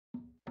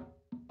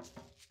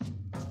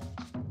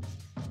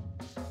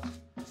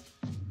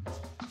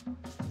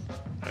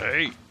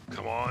Hey,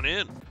 come on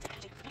in.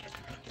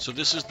 So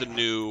this is the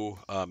new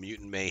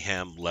Mutant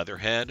Mayhem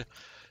Leatherhead.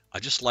 I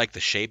just like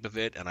the shape of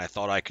it, and I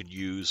thought I could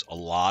use a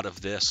lot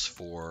of this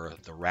for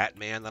the Rat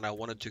Man that I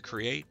wanted to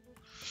create.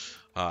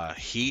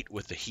 Heat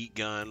with the heat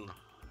gun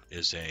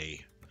is a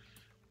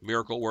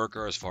miracle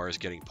worker as far as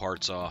getting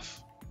parts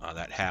off.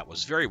 That hat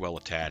was very well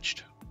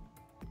attached.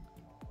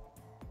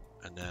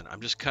 And then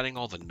I'm just cutting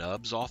all the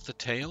nubs off the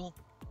tail.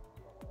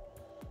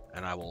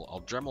 And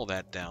I'll Dremel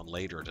that down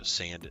later to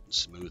sand it and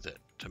smooth it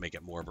to make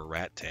it more of a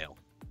rat tail.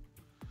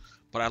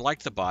 But I like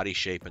the body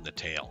shape and the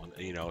tail.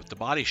 And, you know, if the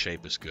body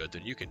shape is good,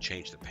 then you can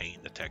change the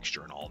paint, the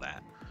texture, and all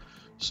that.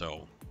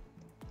 So,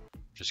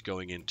 just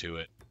going into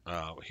it.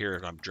 Here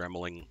I'm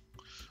Dremeling.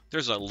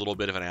 There's a little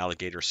bit of an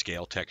alligator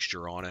scale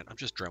texture on it. I'm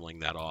just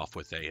Dremeling that off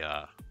with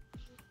a,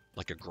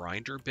 like a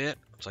grinder bit.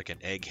 It's like an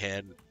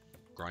egghead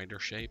grinder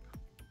shape.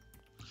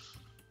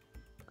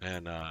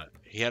 And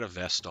he had a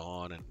vest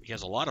on, and he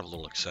has a lot of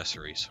little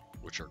accessories,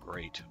 which are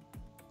great.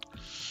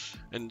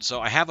 And so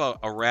I have a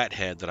rat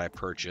head that I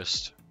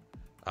purchased.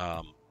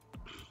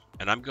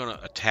 And I'm going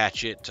to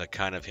attach it to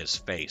kind of his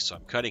face. So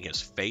I'm cutting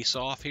his face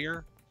off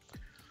here,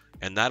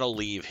 and that'll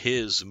leave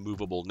his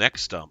movable neck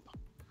stump.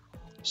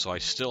 So I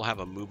still have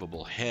a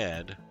movable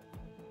head,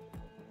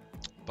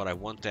 but I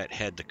want that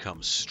head to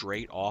come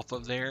straight off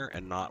of there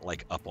and not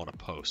like up on a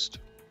post.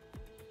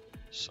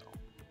 So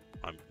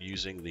I'm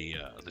using the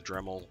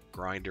Dremel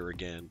grinder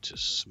again to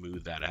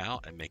smooth that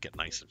out and make it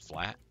nice and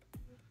flat.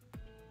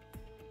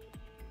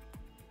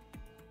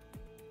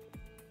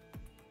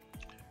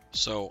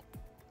 So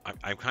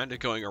I'm kind of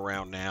going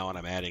around now, and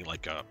I'm adding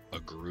like a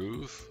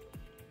groove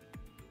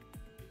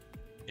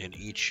in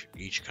each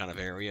kind of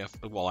area.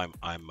 Well,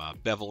 I'm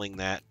beveling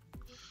that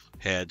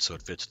head so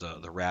it fits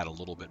the rat a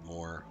little bit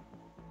more.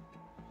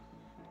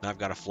 Now I've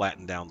got to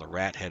flatten down the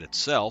rat head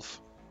itself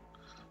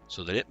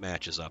so that it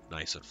matches up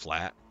nice and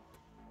flat.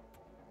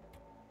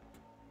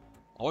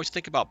 Always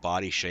think about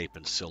body shape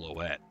and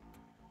silhouette,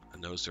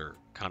 and those are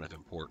kind of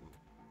important.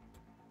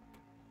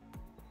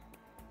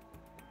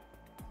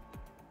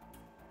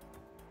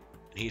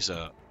 And he's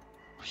a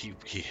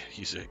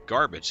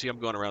garbage. See, I'm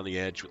going around the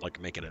edge with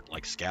like making it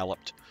like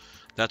scalloped.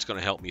 That's going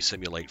to help me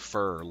simulate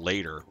fur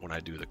later when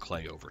I do the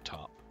clay over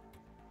top.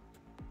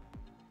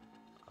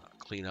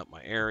 Clean up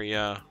my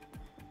area.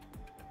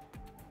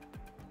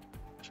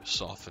 Just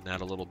soften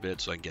that a little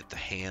bit so I can get the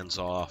hands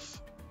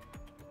off.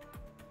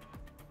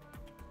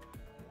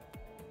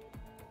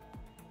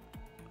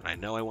 And I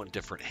know I want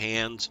different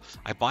hands.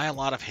 I buy a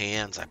lot of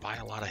hands. I buy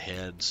a lot of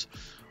heads.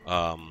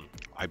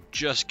 I'm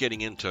just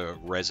getting into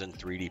resin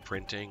 3D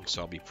printing,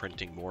 so I'll be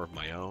printing more of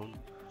my own.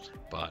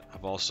 But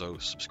I've also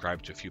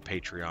subscribed to a few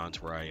Patreons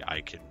where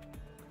I can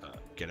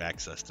get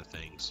access to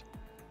things.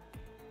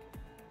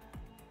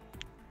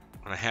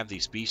 And I have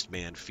these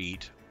Beastman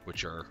feet,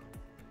 which are,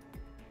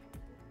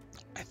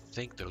 I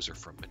think those are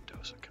from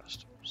Mendoza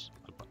Customs.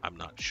 I'm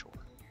not sure.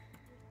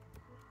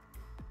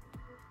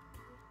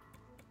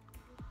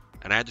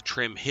 And I had to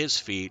trim his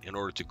feet in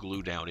order to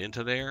glue down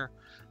into there,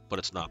 but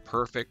it's not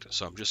perfect,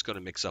 so I'm just going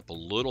to mix up a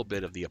little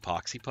bit of the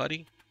epoxy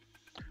putty,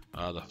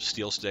 the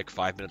steel stick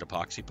 5-minute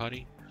epoxy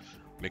putty.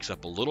 Mix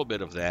up a little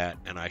bit of that,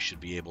 and I should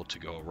be able to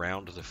go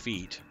around the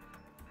feet.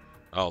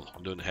 Oh,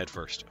 I'm doing the head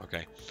first.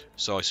 Okay,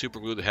 so I super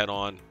glue the head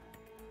on,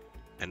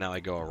 and now I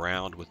go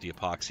around with the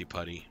epoxy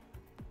putty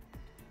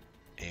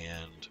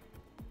and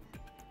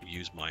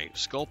use my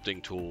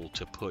sculpting tool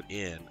to put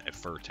in a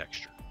fur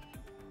texture.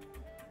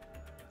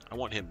 I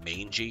want him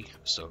mangy,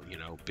 so, you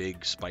know,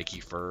 big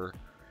spiky fur.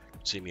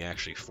 See me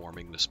actually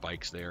forming the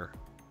spikes there.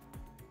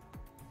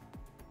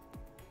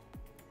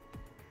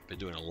 Been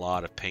doing a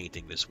lot of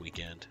painting this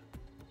weekend.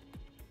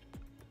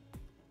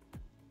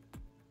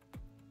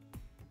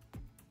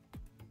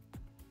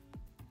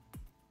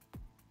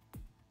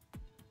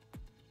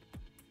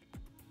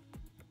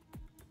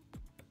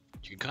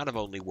 You can kind of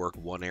only work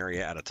one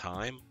area at a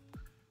time,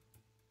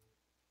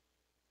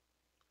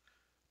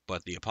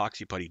 but the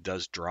epoxy putty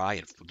does dry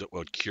and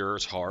it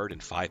cures hard in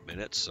 5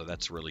 minutes, so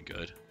that's really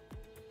good.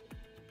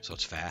 So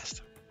it's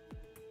fast.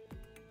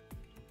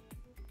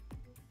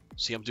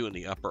 See, I'm doing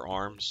the upper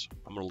arms.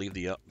 I'm going to leave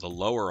the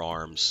lower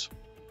arms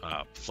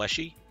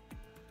fleshy,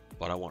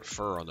 but I want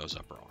fur on those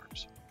upper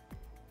arms.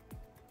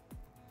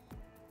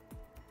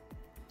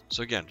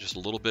 So again, just a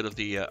little bit of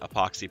the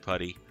epoxy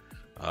putty.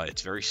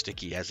 It's very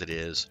sticky as it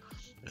is,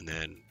 and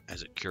then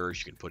as it cures,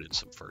 you can put in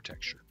some fur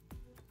texture.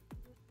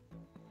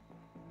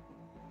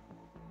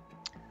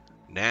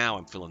 Now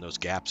I'm filling those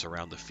gaps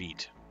around the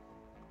feet.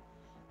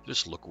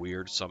 Just look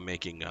weird, so I'm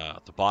making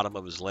the bottom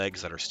of his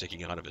legs that are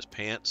sticking out of his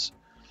pants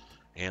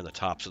and the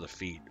tops of the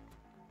feet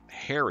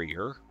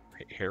hairier,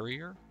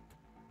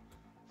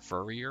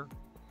 furrier.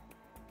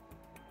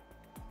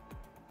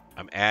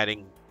 I'm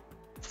adding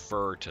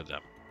fur to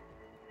them.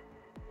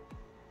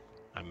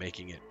 I'm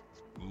making it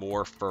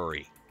more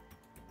furry.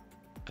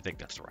 I think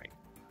that's right.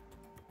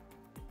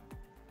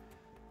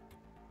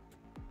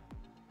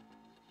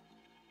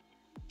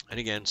 And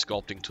again,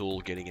 sculpting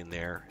tool getting in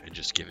there and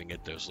just giving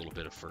it those little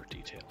bit of fur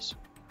details.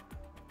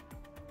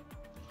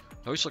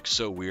 It always looks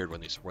so weird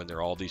when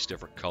they're all these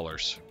different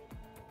colors.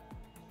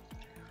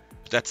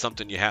 But that's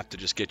something you have to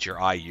just get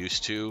your eye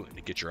used to,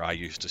 and get your eye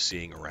used to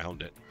seeing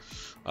around it.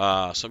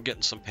 So I'm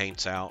getting some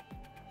paints out,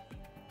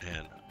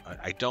 and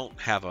I don't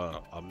have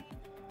a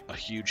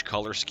huge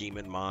color scheme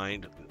in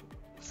mind.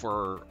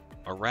 For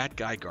a Rat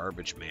Guy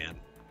Garbage Man,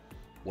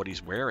 what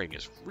he's wearing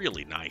is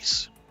really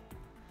nice.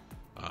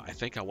 I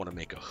think I want to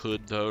make a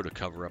hood, though, to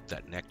cover up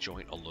that neck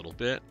joint a little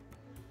bit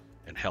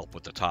and help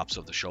with the tops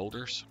of the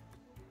shoulders.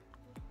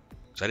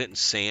 So I didn't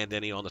sand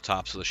any on the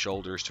tops of the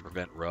shoulders to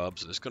prevent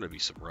rubs. There's going to be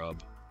some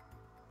rub.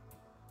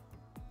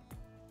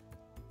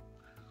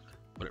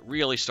 But it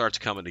really starts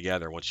coming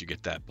together once you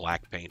get that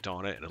black paint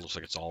on it, and it looks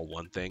like it's all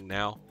one thing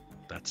now.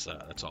 That's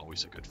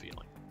always a good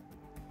feeling.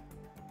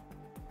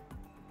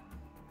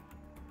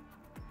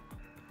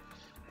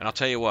 And I'll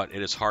tell you what,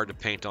 it is hard to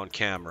paint on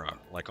camera,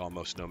 like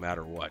almost no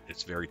matter what.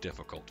 It's very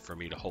difficult for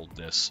me to hold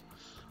this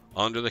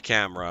under the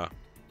camera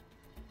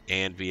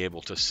and be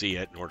able to see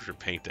it in order to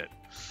paint it.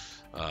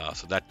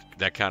 So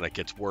that kind of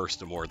gets worse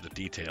the more the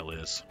detail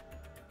is.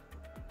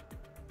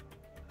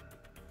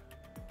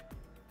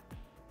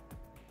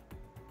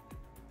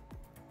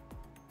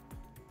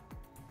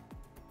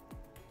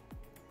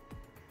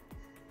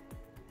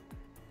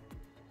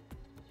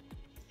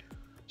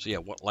 So yeah,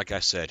 like I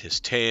said, his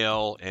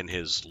tail and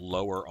his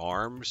lower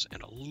arms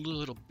and a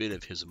little bit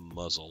of his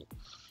muzzle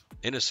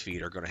and his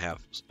feet are going to have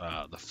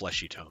the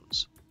fleshy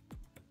tones.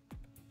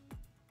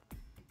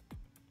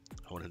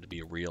 I want him to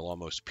be a real,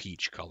 almost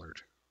peach colored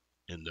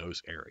in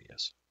those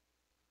areas.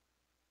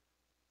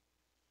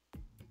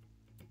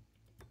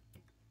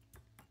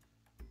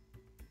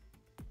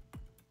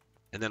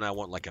 And then I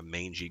want like a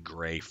mangy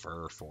gray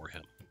fur for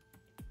him.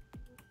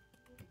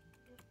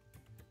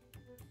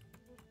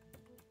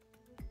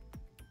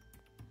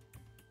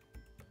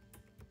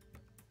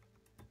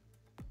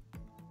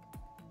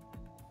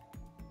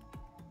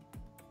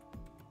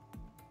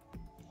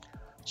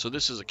 So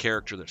this is a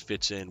character that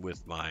fits in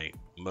with my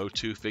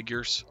Motu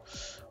figures.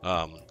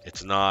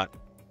 It's not,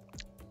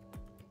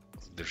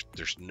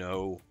 there's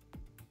no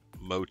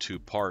Motu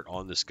part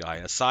on this guy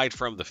aside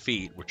from the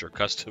feet, which are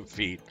custom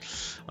feet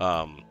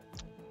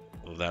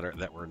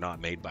that were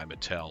not made by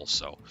Mattel.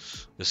 So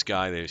this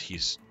guy,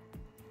 he's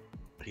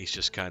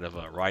just kind of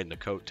riding the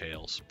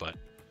coattails. But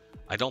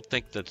I don't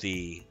think that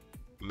the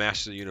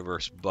Master of the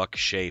Universe buck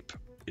shape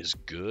is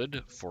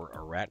good for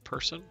a rat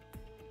person.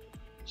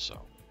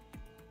 So.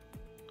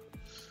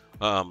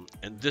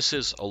 And this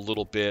is a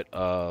little bit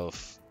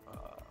of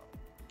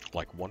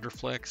like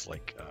Wonderflex,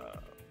 like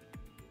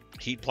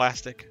heat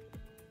plastic.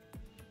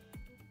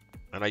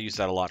 And I use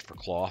that a lot for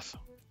cloth.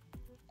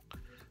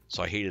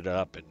 So I heated it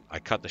up and I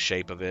cut the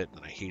shape of it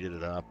and I heated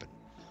it up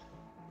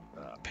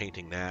and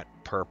painting that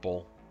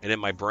purple. And in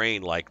my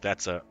brain, like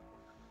that's a,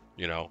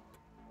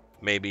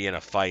 maybe in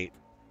a fight,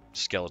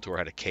 Skeletor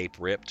had a cape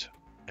ripped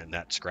and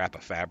that scrap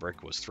of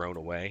fabric was thrown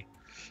away.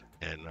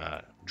 And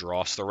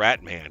Dross the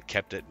Rat Man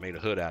kept it and made a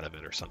hood out of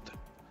it or something.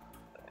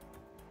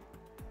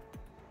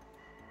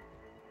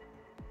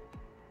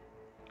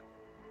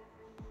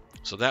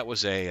 So that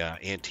was a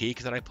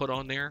antique that I put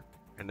on there.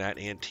 And that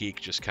antique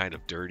just kind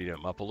of dirtied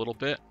him up a little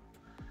bit.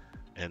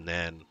 And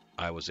then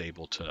I was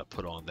able to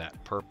put on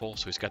that purple.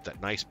 So he's got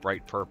that nice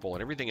bright purple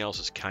and everything else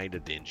is kind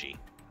of dingy.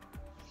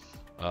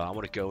 I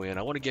want to go in.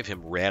 I want to give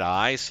him red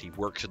eyes. He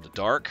works in the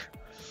dark.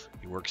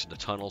 He works in the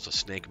tunnels of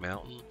Snake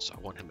Mountain. So I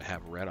want him to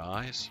have red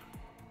eyes.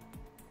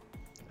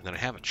 And then I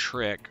have a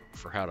trick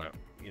for how to,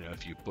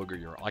 if you booger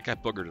your, like I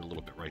boogered it a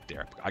little bit right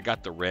there. I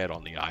got the red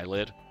on the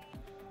eyelid.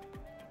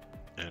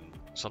 And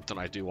something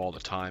I do all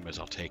the time is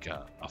I'll take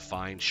a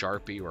fine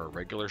Sharpie or a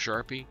regular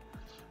Sharpie.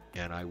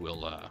 And I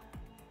will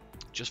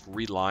just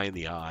reline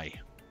the eye.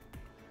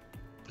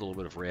 Put a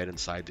little bit of red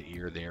inside the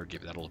ear there.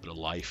 Give that a little bit of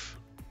life.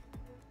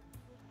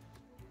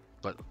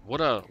 But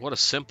what a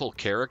simple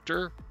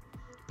character.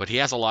 But he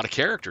has a lot of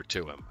character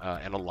to him.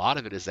 And a lot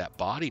of it is that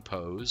body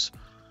pose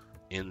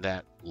in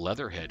that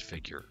Leatherhead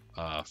figure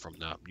from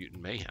the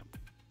Mutant Mayhem.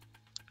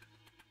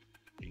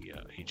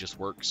 He just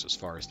works as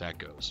far as that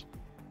goes.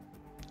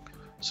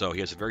 So he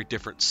has a very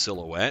different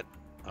silhouette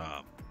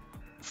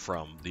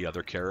from the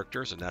other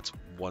characters, and that's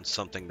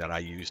something that I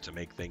use to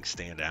make things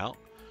stand out.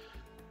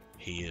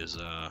 He is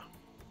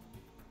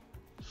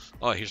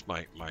oh, here's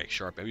my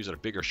Sharpie. I'm using a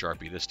bigger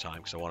Sharpie this time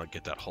because I want to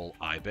get that whole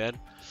eye bed.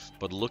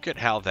 But look at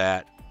how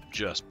that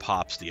just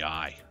pops the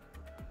eye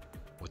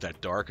with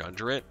that dark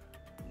under it.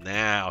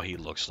 Now he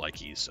looks like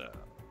he's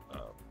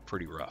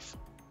pretty rough.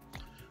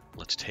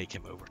 Let's take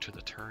him over to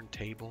the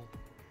turntable.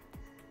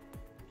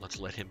 Let's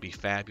let him be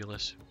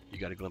fabulous. You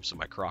got a glimpse of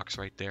my Crocs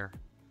right there.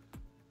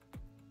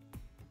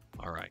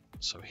 All right,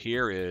 so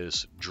here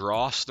is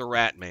Dross the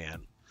Rat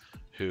Man,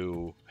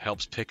 who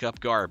helps pick up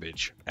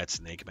garbage at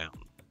Snake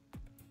Mountain.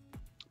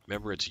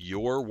 Remember, it's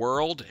your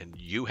world, and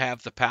you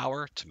have the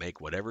power to make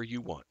whatever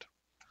you want.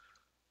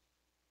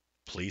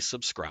 Please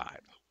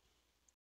subscribe.